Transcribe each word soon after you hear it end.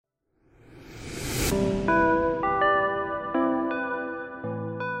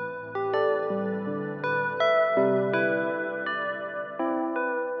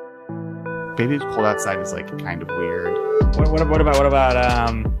Baby It's Cold Outside is like kind of weird. What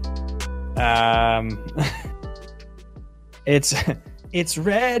about it's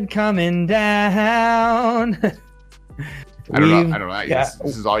red coming down. I don't know.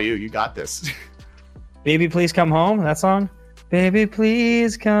 This is all you. You got this. Baby, please come home. That song. Baby,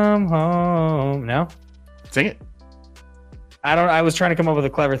 please come home. No, sing it. I was trying to come up with a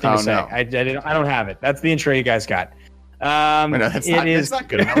clever thing to say. No. I don't have it. That's the intro you guys got. That's not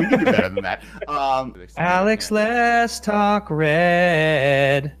good enough. We can do better than that. Alex, let's talk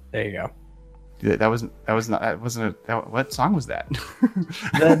red. There you go. What song was that?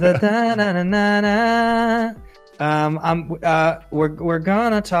 We're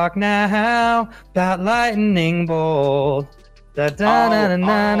gonna talk now about lightning bolt. We're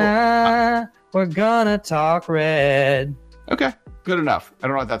gonna talk red. Okay, good enough. I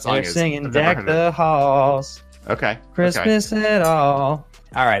don't know what that song They're is. Singing Deck the Halls. Okay. Christmas at all.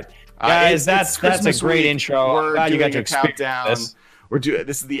 All right, guys, that's a great intro. We're you got to a countdown. This.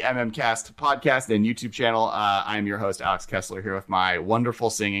 This is the MMCast podcast and YouTube channel. I'm your host, Alex Kessler, here with my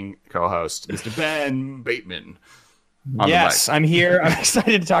wonderful singing co-host, Mr. Ben Bateman. Yes, I'm here. I'm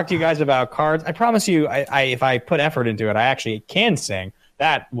excited to talk to you guys about cards. I promise you, if I put effort into it, I actually can sing.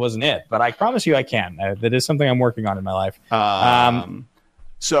 That wasn't it, but I promise you I can. That is something I'm working on in my life.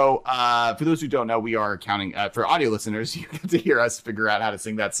 So for those who don't know, we are counting for audio listeners. You get to hear us figure out how to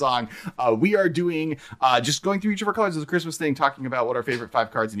sing that song. We are doing just going through each of our colors as a Christmas thing, talking about what our favorite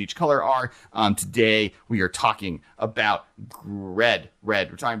 5 cards in each color are. Today we are talking about red. We're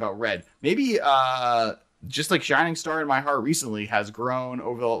talking about red. Maybe just like Shining Star in My Heart recently has grown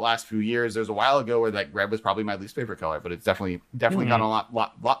over the last few years. There's a while ago where like red was probably my least favorite color, but it's definitely gotten a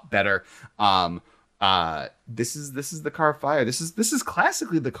lot better. This is the card of fire. This is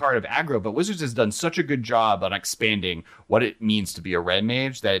classically the card of aggro, but Wizards has done such a good job on expanding what it means to be a red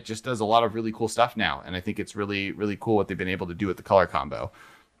mage that it just does a lot of really cool stuff now. And I think it's really, really cool what they've been able to do with the color combo.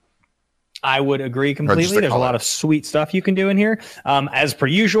 I would agree completely. There's a lot of sweet stuff you can do in here. As per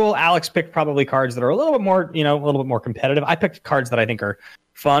usual, Alex picked probably cards that are a little bit more, a little bit more competitive. I picked cards that I think are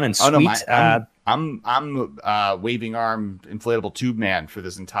fun and sweet. I'm waving arm inflatable tube man for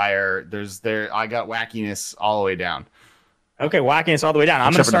this entire. I got wackiness all the way down. Okay, wackiness all the way down.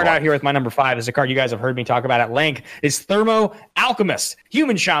 I'm going to start out here with my number 5. This is a card you guys have heard me talk about at length. It's Thermo Alchemist,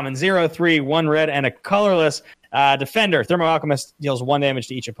 Human Shaman, 0/3, 1 red, and a colorless defender. Thermo Alchemist deals 1 damage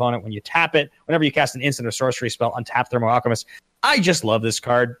to each opponent when you tap it. Whenever you cast an instant or sorcery spell, untap Thermo Alchemist. I just love this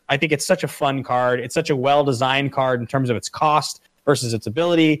card. I think it's such a fun card. It's such a well-designed card in terms of its cost versus its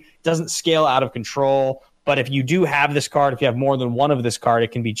ability. It doesn't scale out of control. But if you do have this card, if you have more than one of this card,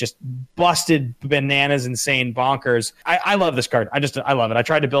 it can be just busted bananas, insane, bonkers. I love this card. I love it. I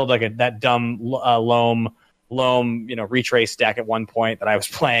tried to build like that dumb loam, retrace deck at one point that I was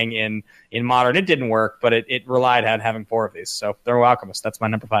playing in Modern. It didn't work, but it relied on having 4 of these. So Thermo Alchemist, that's my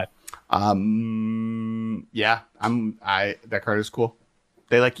number 5. That card is cool.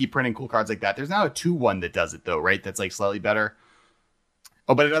 They keep printing cool cards like that. There's now a 2/1 that does it though, right? That's like slightly better.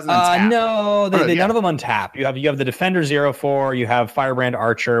 Oh, but it doesn't untap. No, none of them untap. You have the Defender 0/4. You have Firebrand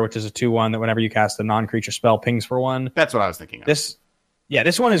Archer, which is a 2/1 that whenever you cast a non-creature spell, pings for 1. That's what I was thinking of. This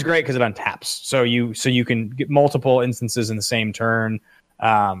one is great because it untaps. So you can get multiple instances in the same turn.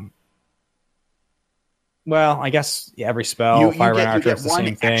 Well, I guess every spell, Firebrand Archer, is the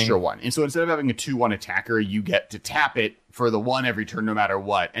same thing. Extra one. And so instead of having a 2/1 attacker, you get to tap it for the 1 every turn, no matter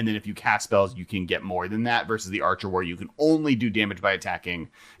what. And then if you cast spells, you can get more than that versus the Archer where you can only do damage by attacking.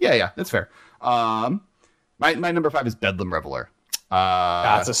 Yeah, that's fair. My number 5 is Bedlam Reveler.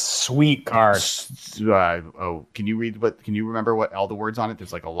 That's a sweet card. Can you remember what all the words on it?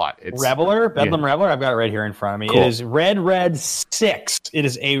 There's like a lot. It's Bedlam Reveler. I've got it right here in front of me. Cool. It is red 6. It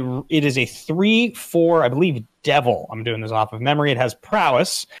is a 3/4, I believe, devil. I'm doing this off of memory. It has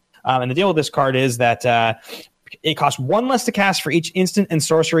prowess. And the deal with this card is that it costs 1 less to cast for each instant and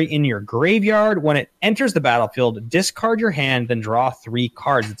sorcery in your graveyard. When it enters the battlefield, discard your hand, then draw 3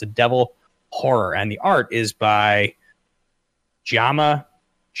 cards. It's a devil horror. And the art is by Jama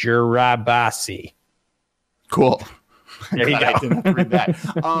Jurabasi. Cool. There you go. I didn't read that.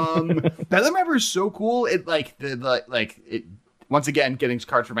 Bedlam Reveler is so cool. It it once again getting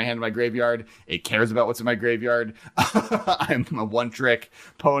cards from my hand in my graveyard. It cares about what's in my graveyard. I'm a one-trick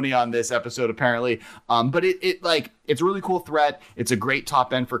pony on this episode apparently. But it's a really cool threat. It's a great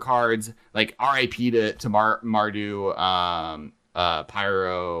top end for cards. Like RIP to Mardu,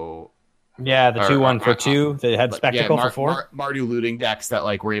 Pyro. Yeah, the 2-1 for 2. They had Spectacle for 4. Mardu looting decks that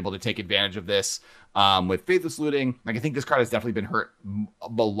like were able to take advantage of this. With Faithless Looting, like I think this card has definitely been hurt a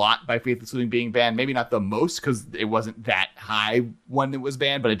lot by Faithless Looting being banned. Maybe not the most because it wasn't that high when it was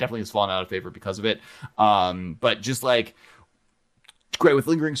banned, but it definitely has fallen out of favor because of it. But just like great with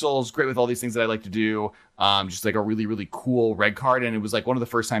Lingering Souls, great with all these things that I like to do. Just like a really, really cool red card. And it was like one of the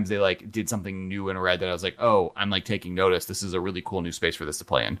first times they like did something new in red that I was like, oh, I'm like taking notice. This is a really cool new space for this to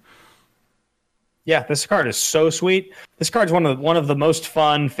play in. Yeah, this card is so sweet. This card's one of the most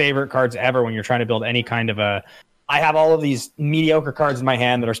fun favorite cards ever when you're trying to build any kind of a. I have all of these mediocre cards in my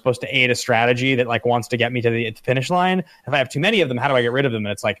hand that are supposed to aid a strategy that like wants to get me to the finish line. If I have too many of them, how do I get rid of them?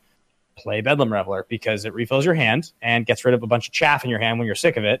 And it's like play Bedlam Reveler because it refills your hand and gets rid of a bunch of chaff in your hand when you're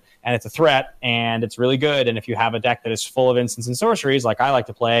sick of it, and it's a threat and it's really good. And if you have a deck that is full of instants and sorceries like I like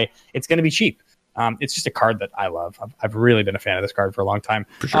to play, it's going to be cheap. It's just a card that I love. I've really been a fan of this card for a long time.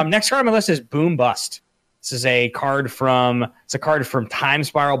 Sure. Next card on my list is Boom Bust. This is a card from Time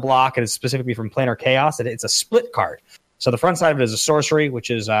Spiral block, and it's specifically from Planar Chaos. It's a split card. So the front side of it is a sorcery, which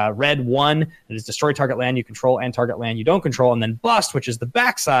is red 1. It is destroy target land you control and target land you don't control. And then Bust, which is the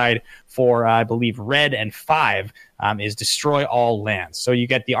backside for, I believe, red and 5, is destroy all lands. So you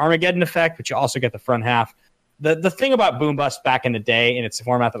get the Armageddon effect, but you also get the front half. The thing about Boom Bust back in the day, and it's a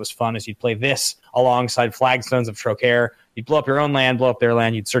format that was fun, is you'd play this alongside Flagstones of Trocaire. You'd blow up your own land, blow up their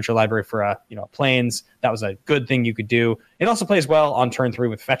land. You'd search your library for planes. That was a good thing you could do. It also plays well on turn 3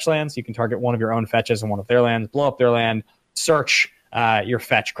 with fetch lands. You can target one of your own fetches and one of their lands, blow up their land, search your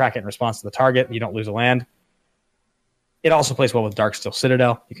fetch, crack it in response to the target. You don't lose a land. It also plays well with Darksteel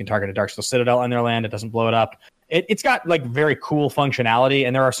Citadel. You can target a Darksteel Citadel on their land. It doesn't blow it up. It's got like very cool functionality,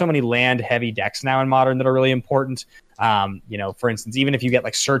 and there are so many land-heavy decks now in Modern that are really important. For instance, even if you get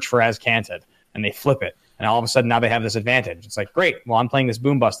like Search for Azcanted and they flip it, and all of a sudden now they have this advantage. It's like, great, well, I'm playing this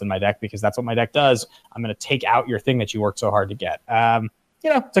Boom Bust in my deck because that's what my deck does. I'm going to take out your thing that you worked so hard to get.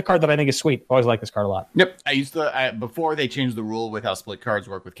 It's a card that I think is sweet. Always like this card a lot. Yep. I used to, before they changed the rule with how split cards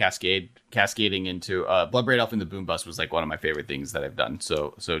work with cascading into Bloodbraid Elf and the Boom Bust was like one of my favorite things that I've done.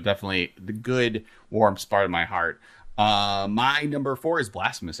 So definitely the good, warm spot in my heart. My number 4 is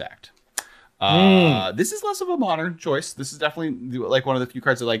Blasphemous Act. This is less of a modern choice. This is definitely like one of the few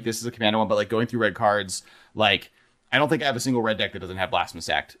cards that like this is a commander one, but like going through red cards, like I don't think I have a single red deck that doesn't have Blasphemous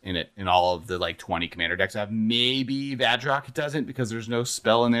Act in it in all of the like 20 commander decks I have. Maybe Vadrock doesn't because there's no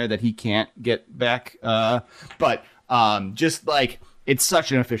spell in there that he can't get back. But just like it's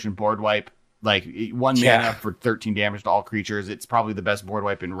such an efficient board wipe. Like 1 mana for 13 damage to all creatures. It's probably the best board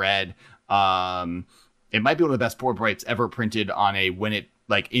wipe in red. It might be one of the best board wipes ever printed on a when it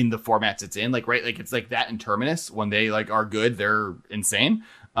like in the formats it's in. Like right, like it's like that and Terminus when they like are good, they're insane.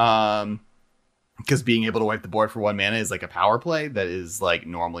 Because being able to wipe the board for 1 mana is like a power play that is like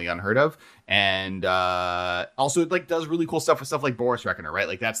normally unheard of, and also it like does really cool stuff with stuff like Boros Reckoner, right?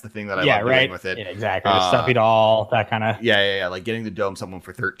 Like that's the thing that I love doing with it. Yeah, exactly. Stuffy Doll, that kind of. Yeah. Like getting to dome someone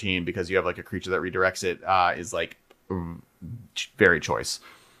for 13 because you have like a creature that redirects it is like very choice.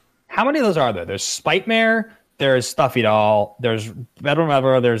 How many of those are there? There's Spite Mare. There's Stuffy Doll. There's Bedlam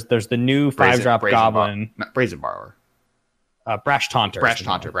Reveler. There's the new 5-drop Goblin. Brazen Borrower. Brash Taunter. Brash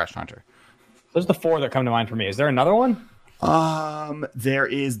Taunter. Those are the 4 that come to mind for me. Is there another one? There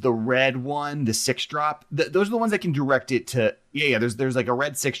is the red one, the 6-drop. Those are the ones that can direct it to. Yeah. There's like a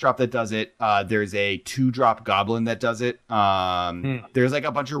red 6-drop that does it. There's a 2-drop Goblin that does it. There's like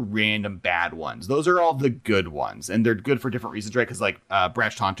a bunch of random bad ones. Those are all the good ones, and they're good for different reasons, right? Because like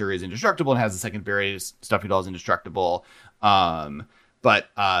Brash Taunter is indestructible and has the second berry. Stuffy Doll is indestructible. But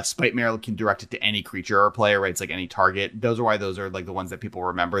Spite Mare can direct it to any creature or player, right? It's like any target. Those are why those are like the ones that people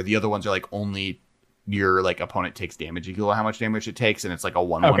remember. The other ones are like only your like opponent takes damage equal how much damage it takes, and it's like a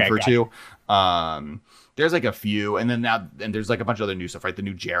 1/1 for 2. There's like a few, and then there's like a bunch of other new stuff, right? The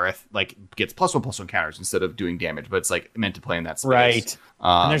new Jareth like gets +1/+1 counters instead of doing damage, but it's like meant to play in that space. Right.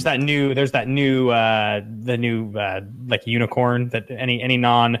 And there's that new like unicorn that any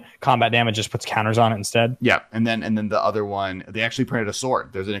non-combat damage just puts counters on it instead. Yeah, and then the other one, they actually printed a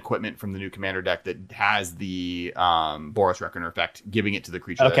sword. There's an equipment from the new commander deck that has the Boros Reckoner effect, giving it to the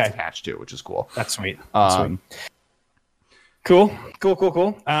creature that's attached to, which is cool. That's sweet. Cool.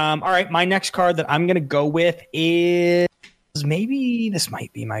 All right, my next card that I'm gonna go with is maybe this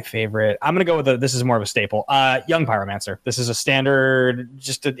might be my favorite. I'm gonna go with this is more of a staple. Young Pyromancer. This is a standard,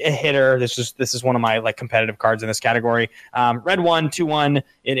 just a hitter. This is one of my like competitive cards in this category. Red 1, 2/1.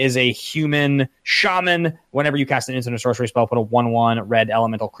 It is a human shaman. Whenever you cast an instant or sorcery spell, put a 1/1 red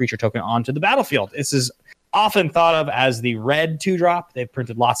elemental creature token onto the battlefield. This is often thought of as the red 2-drop. They've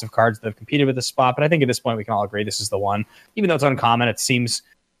printed lots of cards that have competed with this spot, but I think at this point we can all agree this is the one. Even though it's uncommon, it seems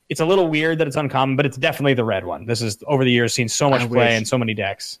it's a little weird that it's uncommon, but it's definitely the red one. This is over the years seen so much play in so many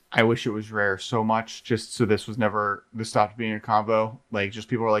decks. I wish it was rare so much, just so this stopped being a combo. Like, just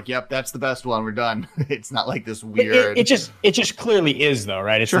people are like, "Yep, that's the best one. We're done." It's not like this weird. It just clearly is though,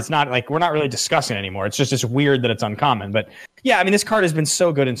 right? It's not like we're not really discussing it anymore. It's just weird that it's uncommon. But yeah, I mean, this card has been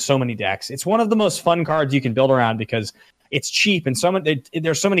so good in so many decks. It's one of the most fun cards you can build around because it's cheap, and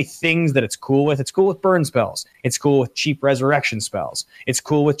there's so many things that it's cool with. It's cool with burn spells. It's cool with cheap resurrection spells. It's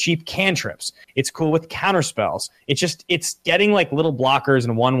cool with cheap cantrips. It's cool with counter spells. It's getting like little blockers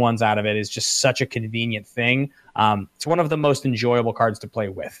and 1/1s out of it is just such a convenient thing. It's one of the most enjoyable cards to play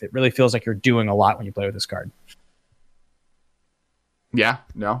with. It really feels like you're doing a lot when you play with this card. Yeah,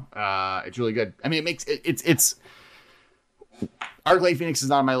 no, it's really good. I mean, it's Arclight Phoenix is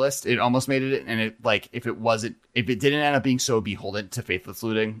not on my list. It almost made it, and if it didn't end up being so beholden to Faithless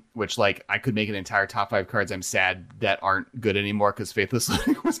Looting, which like I could make an entire top 5 cards I'm sad that aren't good anymore because Faithless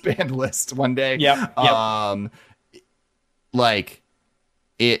Looting was banned list one day. Yep. Like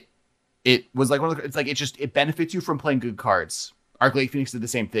it was like it benefits you from playing good cards. Arclight Phoenix did the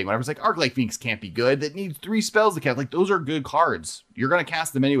same thing. When I was like, Arclight Phoenix can't be good. That needs 3 spells to cast. Like, those are good cards. You're going to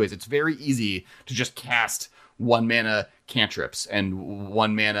cast them anyways. It's very easy to just cast 1 mana cantrips and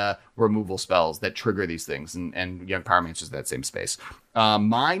 1 mana removal spells that trigger these things. And Young Pyromancer's that same space.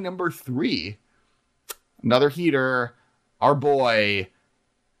 My number 3, another heater, our boy,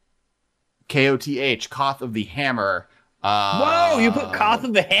 KOTH, Koth of the Hammer. Whoa, you put Koth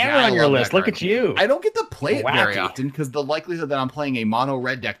of the Hammer on your list. Look at you. I don't get to play it very often because the likelihood that I'm playing a mono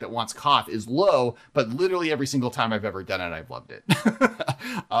red deck that wants Koth is low, but literally every single time I've ever done it, I've loved it.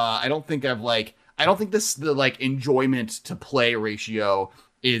 I don't think the enjoyment to play ratio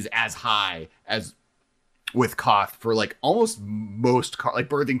is as high as with Koth for like almost most like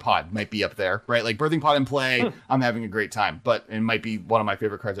Birthing Pod might be up there, right? Like Birthing Pod in play, I'm having a great time, but it might be one of my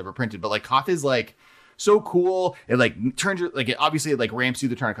favorite cards ever printed. But like Koth is like so cool. It like turns your like obviously it like ramps you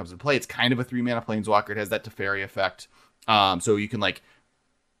the turn it comes into play. It's kind of a 3 mana planeswalker. It has that Teferi effect. So you can like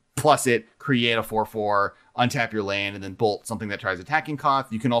plus it, create a 4/4, untap your land, and then bolt something that tries attacking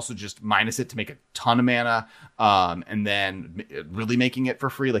Koth. You can also just minus it to make a ton of mana, and then really making it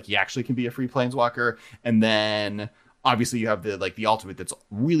for free. Like he actually can be a free planeswalker. And then obviously you have the ultimate that's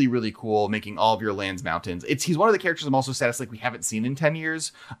really, really cool, making all of your lands mountains. He's one of the characters I'm also sad we haven't seen in 10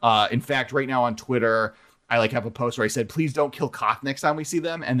 years. In fact, right now on Twitter, I like have a post where I said, please don't kill Koth next time we see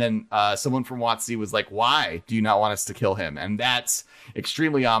them. And then someone from WotC was like, why do you not want us to kill him? And that's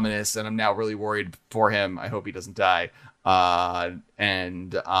extremely ominous. And I'm now really worried for him. I hope he doesn't die. Yeah,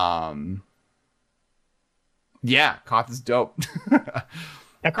 Koth is dope.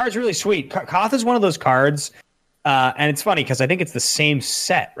 That card's really sweet. Koth is one of those cards. And it's funny because I think it's the same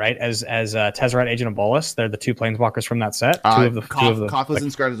set, right? As Tezzeret, Agent of Bolas. They're the 2 planeswalkers from that set. Koth was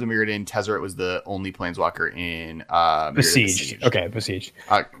inscribed as a Mirrodin. Tezzeret was the only planeswalker in Besieged. Okay, Besieged.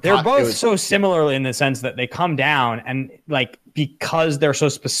 They're both so similar in the sense that they come down and like because they're so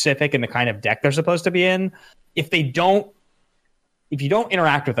specific in the kind of deck they're supposed to be in. If you don't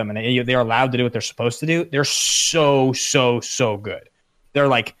interact with them and they're allowed to do what they're supposed to do, they're so good. They're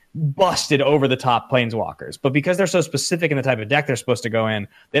like busted over the top planeswalkers, but because they're so specific in the type of deck they're supposed to go in,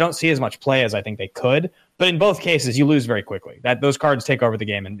 they don't see as much play as I think they could. But in both cases, you lose very quickly. Those cards take over the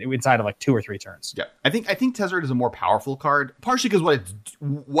game inside of like 2 or 3 turns. Yeah, I think Tezzeret is a more powerful card, partially because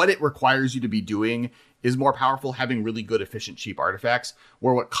what it requires you to be doing is more powerful, having really good, efficient, cheap artifacts.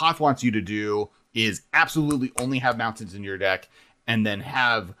 Where what Koth wants you to do is absolutely only have mountains in your deck, and then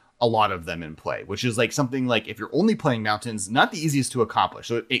have a lot of them in play, which is like something like if you're only playing mountains, not the easiest to accomplish.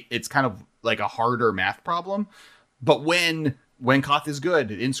 So it's kind of like a harder math problem. But when Koth is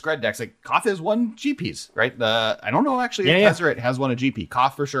good in Scred decks, like Koth has 1 GPs, right? I don't know actually if Tezzeret has 1 a GP.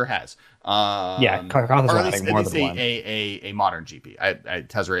 Koth for sure has. Koth is more than one. A modern GP.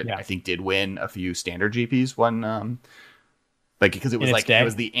 Tezzeret I think did win a few standard GPs when because it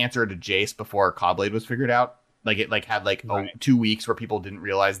was the answer to Jace before Caw-Blade was figured out. Like it had 2 weeks where people didn't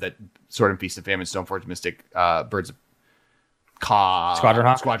realize that Sword and Feast of Famine, Stoneforge Mystic, Birds of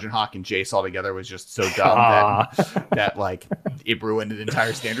Squadron Hawk, and Jace all together was just so dumb that like it ruined an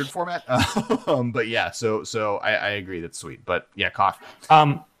entire standard format. But yeah, so I agree, that's sweet. But yeah, Koth.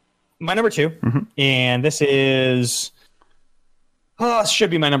 My number 2, and this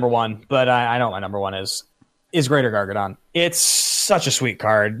should be my number 1, but I know what my number 1 is Greater Gargadon. It's such a sweet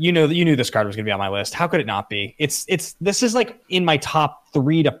card. You knew this card was going to be on my list. How could it not be? This is like in my top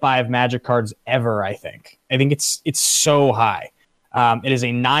 3 to 5 Magic cards ever. I think it's so high. It is a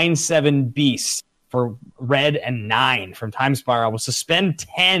 9/7 beast for red and 9 from Time Spiral. Will suspend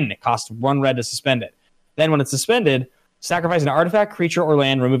 10. It costs 1 red to suspend it. Then when it's suspended, Sacrifice an artifact, creature, or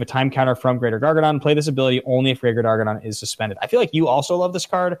land. Remove a time counter from Greater Gargadon. Play this ability only if Greater Gargadon is suspended. I feel like you also love this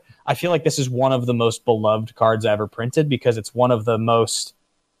card. I feel like this is one of the most beloved cards ever printed because it's one of the most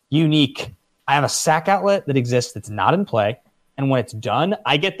unique. I have a sack outlet that exists that's not in play. And when it's done,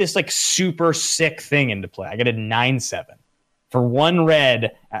 I get this like super sick thing into play. I get a 9/7. For 1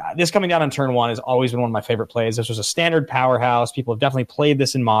 red, this coming down on turn 1 has always been one of my favorite plays. This was a standard powerhouse. People have definitely played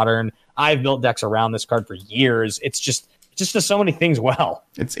this in Modern. I've built decks around this card for years. It just does so many things well.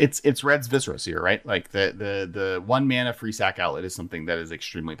 It's Red's Viscera Seer, right? Like the 1 mana free sack outlet is something that is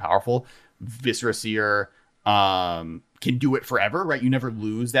extremely powerful. Viscera Seer can do it forever, right? You never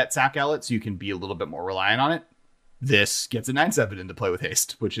lose that sack outlet, so you can be a little bit more reliant on it. This gets a 9/7 into play with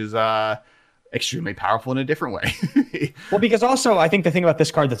haste, which is extremely powerful in a different way. Well, because also I think the thing about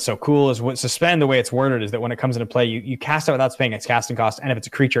this card that's so cool is what suspend, the way it's worded, is that when it comes into play, you cast it without paying its casting cost, and if it's a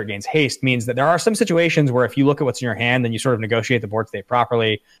creature, it gains haste. Means that there are some situations where if you look at what's in your hand and you sort of negotiate the board state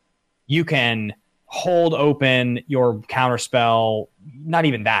properly, you can hold open your counter spell. Not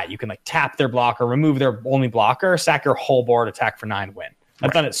even that. You can like tap their blocker, remove their only blocker, sack your whole board, attack for 9, win.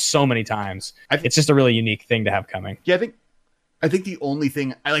 I've done it so many times. It's just a really unique thing to have coming. Yeah, I think the only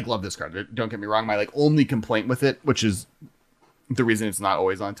thing I love this card. Don't get me wrong. My only complaint with it, which is the reason it's not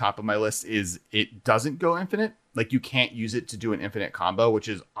always on top of my list, is it doesn't go infinite. Like you can't use it to do an infinite combo, which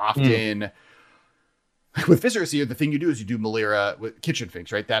is often with Viscera Seer. The thing you do is you do Melira with Kitchen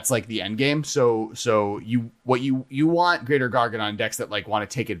Finks, right? That's like the end game. So you want Greater Gargadon decks that like want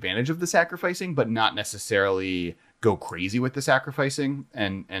to take advantage of the sacrificing, but not necessarily go crazy with the sacrificing.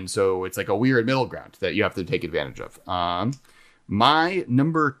 And so it's like a weird middle ground that you have to take advantage of. My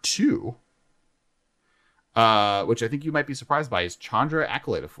number 2, which I think you might be surprised by, is Chandra,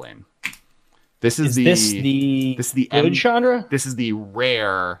 Acolyte of Flame. This is the good Chandra? This is the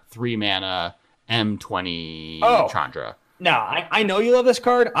rare 3 mana M20 Chandra. No, I know you love this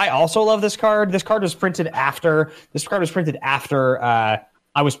card. I also love this card. This card was printed after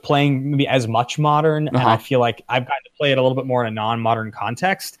I was playing maybe as much Modern, and I feel like I've gotten to play it a little bit more in a non-Modern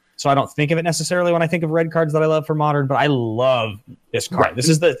context. So I don't think of it necessarily when I think of red cards that I love for Modern, but I love this card. Right. This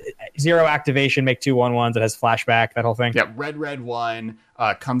is the 0 activation, make 2 1/1s. It has flashback, that whole thing. Yeah, red 1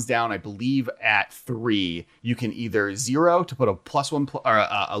 comes down, I believe, at 3. You can either 0 to put a +1 or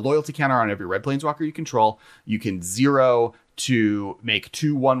a loyalty counter on every red planeswalker you control. You can 0 to make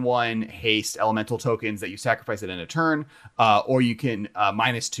 2 1/1 haste elemental tokens that you sacrifice at end of turn, or you can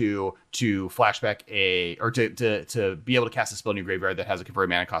 -2 to flashback to be able to cast a spell in your graveyard that has a converted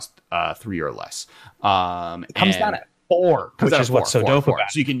mana cost 3 or less. It comes down at 4, which is what's so dope about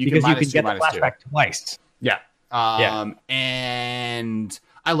it. So you can get the -2. flashback twice. Yeah. And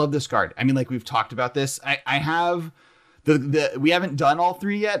I love this card. I mean, like we've talked about this. I have we haven't done all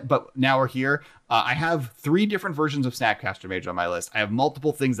 3 yet, but now we're here. I have 3 different versions of Snapcaster Mage on my list. I have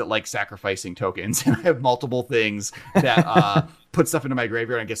multiple things that like sacrificing tokens, and I have multiple things that put stuff into my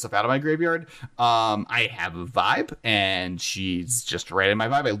graveyard and get stuff out of my graveyard. I have a vibe, and she's just right in my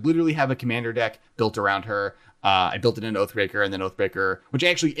vibe. I literally have a commander deck built around her. I built it in Oathbreaker, and then Oathbreaker, which I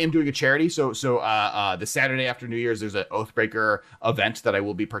actually am doing a charity. So the Saturday after New Year's, there's an Oathbreaker event that I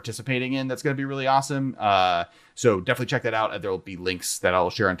will be participating in. That's going to be really awesome. So definitely check that out. There will be links that I'll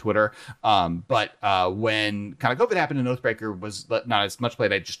share on Twitter. But when kind of COVID happened and Oathbreaker was not as much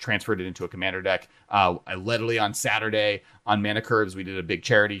played, I just transferred it into a commander deck. I literally on Saturday on Mana Curves, we did a big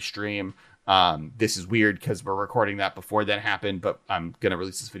charity stream. This is weird because we're recording that before that happened, but I'm going to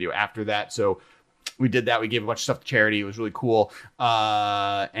release this video after that. So we did that. We gave a bunch of stuff to charity. It was really cool. This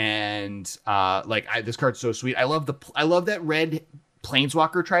card's so sweet. I love that red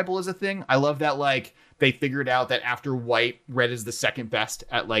Planeswalker tribal is a thing. I love that like they figured out that after white, red is the second best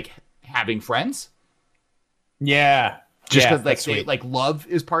at like having friends. Yeah. Just because like love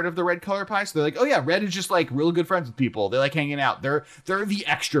is part of the red color pie. So they're like, oh yeah, red is just like real good friends with people. They like hanging out. They're the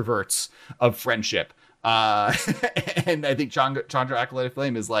extroverts of friendship. And I think Chandra Acolyte of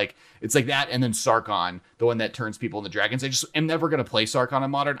Flame is like, it's like that, and then Sarkon, the one that turns people into dragons. I just am never going to play Sarkon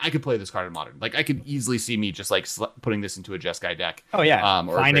in Modern. I could play this card in Modern. Like I could easily see me just like putting this into a Jeskai deck. Oh yeah,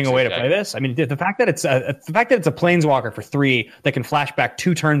 finding a way to play this. I mean, the fact that it's a Planeswalker for 3 that can flash back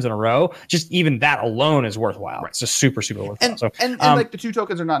 2 turns in a row, just even that alone is worthwhile. Right. It's just super worthwhile. And like the 2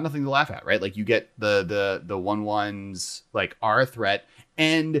 tokens are not nothing to laugh at, right? Like you get the 1/1s like are a threat.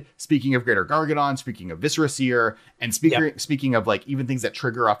 And speaking of Greater Gargadon, speaking of Viscera Seer, and speaking of like even things that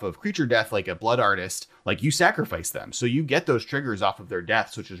trigger off of creature death, like a Blood Artist, like you sacrifice them. So you get those triggers off of their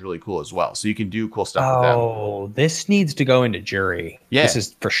deaths, which is really cool as well. So you can do cool stuff with them. Oh, this needs to go into Jury. Yeah. This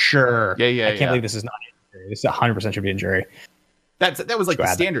is for sure. Yeah. I can't believe this is not in Jury. This 100% should be in Jury. That was like the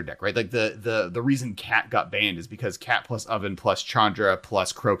standard deck, right? Like the reason Cat got banned is because Cat plus Oven plus Chandra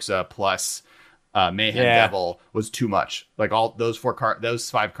plus Kroxa plus Mayhem Devil was too much. Like all those those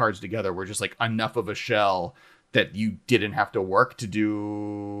 5 cards together were just like enough of a shell that you didn't have to work to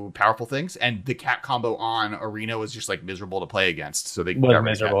do powerful things. And the Cat combo on Arena was just like miserable to play against. So they got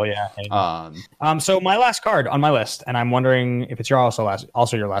miserable, So my last card on my list, and I'm wondering if it's also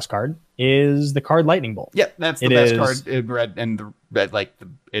your last card, is the card Lightning Bolt. Yeah, that's the best card in red, and the red, like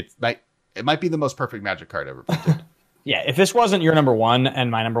it might be the most perfect Magic card ever printed. Yeah, if this wasn't your number one and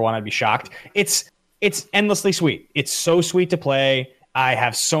my number one, I'd be shocked. It's endlessly sweet. It's so sweet to play. I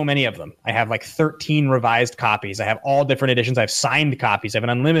have so many of them. I have like 13 revised copies. I have all different editions. I have signed copies. I have an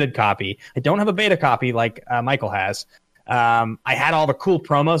unlimited copy. I don't have a beta copy like Michael has. I had all the cool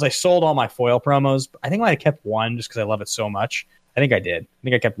promos. I sold all my foil promos. I think I might have kept one just because I love it so much. I think I did. I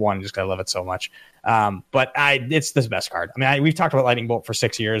think I kept one just because I love it so much. But it's the best card. I mean, we've talked about Lightning Bolt for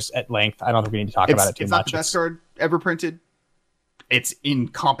 6 years at length. I don't think we need to talk about it too much. It's not the best card ever printed. It's in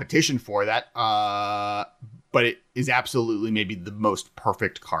competition for that. But it is absolutely maybe the most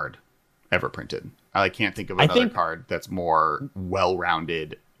perfect card ever printed. I can't think of another card that's more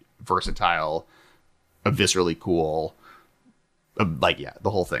well-rounded, versatile, viscerally cool. The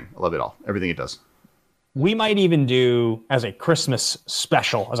whole thing. I love it all. Everything it does. We might even do as a Christmas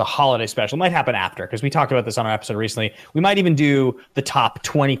special, as a holiday special. It might happen after, because we talked about this on an episode recently. We might even do the top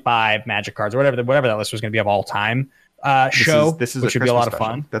 25 Magic cards, or whatever that list was going to be of all time. This is which would be a lot of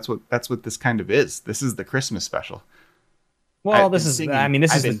fun. That's what this kind of is. This is the Christmas special. Well, this is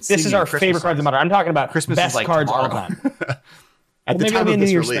our favorite cards of the matter. I'm talking about Christmas best cards all time. Maybe it'll be a New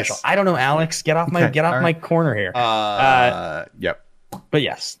Year's special. I don't know, Alex. Get off my corner here. Yep. But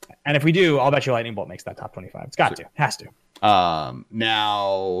yes, and if we do, I'll bet you Lightning Bolt makes that top 25. It's got to, has to.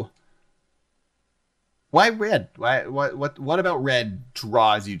 Now, why red? What about red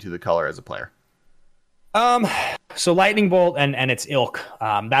draws you to the color as a player? So Lightning Bolt and its ilk,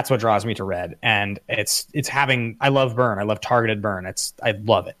 that's what draws me to red. And I love burn. I love targeted burn. I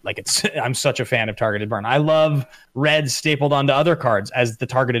love it. I'm such a fan of targeted burn. I love red stapled onto other cards as the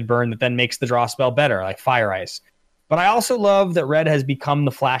targeted burn that then makes the draw spell better, like Fire Ice. But I also love that red has become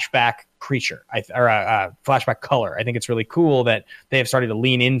the flashback creature, flashback color. I think it's really cool that they have started to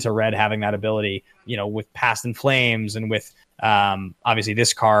lean into red having that ability, with Past in Flames and with, obviously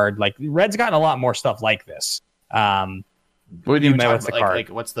this card. Like red's gotten a lot more stuff like this. What do you know? What's the card? Like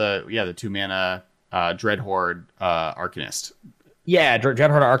what's the 2-mana Dreadhorde Arcanist? Yeah,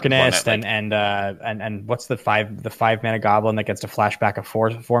 Dreadhorde Arcanist and what's the 5-mana Goblin that gets to flashback a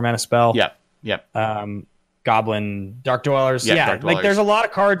 4-mana spell? Yep. Goblin Dark Dwellers. Dark Dwellers. Like there's a lot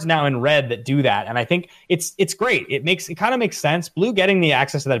of cards now in red that do that, and I think it's great. It kind of makes sense. Blue getting the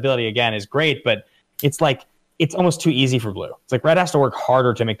access to that ability again is great, but it's like it's almost too easy for blue. It's like red has to work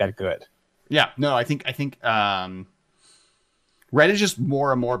harder to make that good. Yeah, no, I think red is just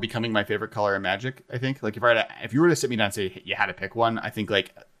more and more becoming my favorite color in Magic. I think like if you were to sit me down and say you had to pick one, I think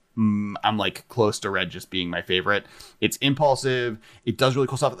like I'm like close to red just being my favorite. It's impulsive. It does really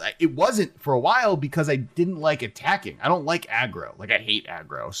cool stuff. It wasn't for a while because I didn't like attacking. I don't like aggro. Like I hate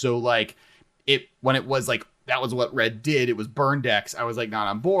aggro. So like when it was like that was what red did. It was burn decks. I was like not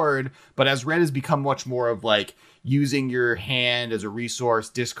on board. But as red has become much more of like using your hand as a resource,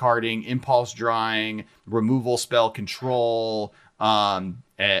 discarding, impulse drawing, removal spell control,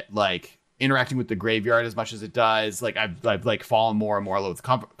 like interacting with the graveyard as much as it does, like I've like fallen more and more in love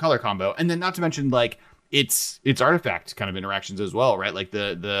with color combo, and then not to mention like it's artifact kind of interactions as well, right? Like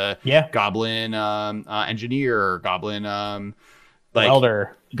the Goblin Engineer, Goblin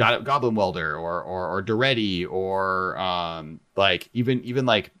Welder, Goblin Welder, or Duretti, or like even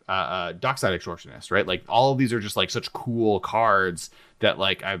like Dockside Extortionist, right? Like all of these are just like such cool cards that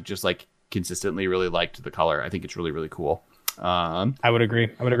like I've just like consistently really liked the color. I think it's really, really cool. I would agree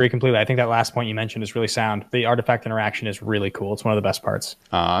completely. I think that last point you mentioned is really sound. The artifact interaction is really cool. It's one of the best parts.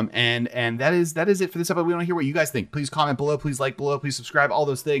 And that is it for this episode. We want to hear what you guys think. Please comment below. Please like below. Please subscribe. All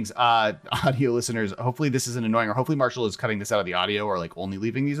those things. Audio listeners, hopefully this isn't annoying, or hopefully Marshall is cutting this out of the audio, or like only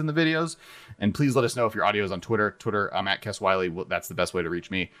leaving these in the videos. And please let us know if your audio is on Twitter. I'm at Kes Wiley. That's the best way to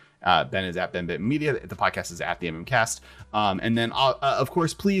reach me. Ben is at BenBit Media. The podcast is at the MMCast. And then of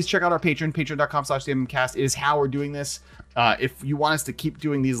course, please check out our Patreon, patreon.com/the MMCast. It is how we're doing this. If you want us to keep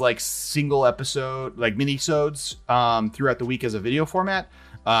doing these like single episode, like mini-sodes throughout the week as a video format,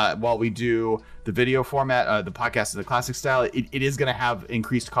 while we do the video format, the podcast is the classic style, it is going to have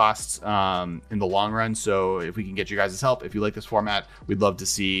increased costs in the long run. So if we can get you guys' help, if you like this format, we'd love to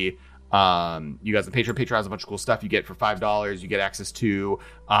see You guys on Patreon has a bunch of cool stuff you get for $5. You get access to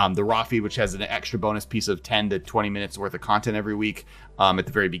the Raw feed, which has an extra bonus piece of 10 to 20 minutes worth of content every week at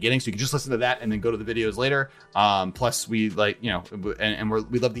the very beginning. So you can just listen to that and then go to the videos later. Plus we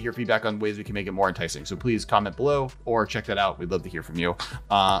we love to hear feedback on ways we can make it more enticing. So please comment below or check that out. We'd love to hear from you.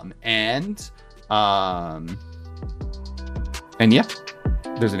 And yeah,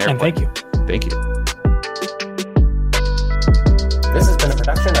 there's an airport. And thank you. This has been a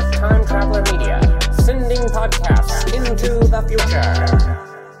production of Time Traveler Media, sending podcasts into the future.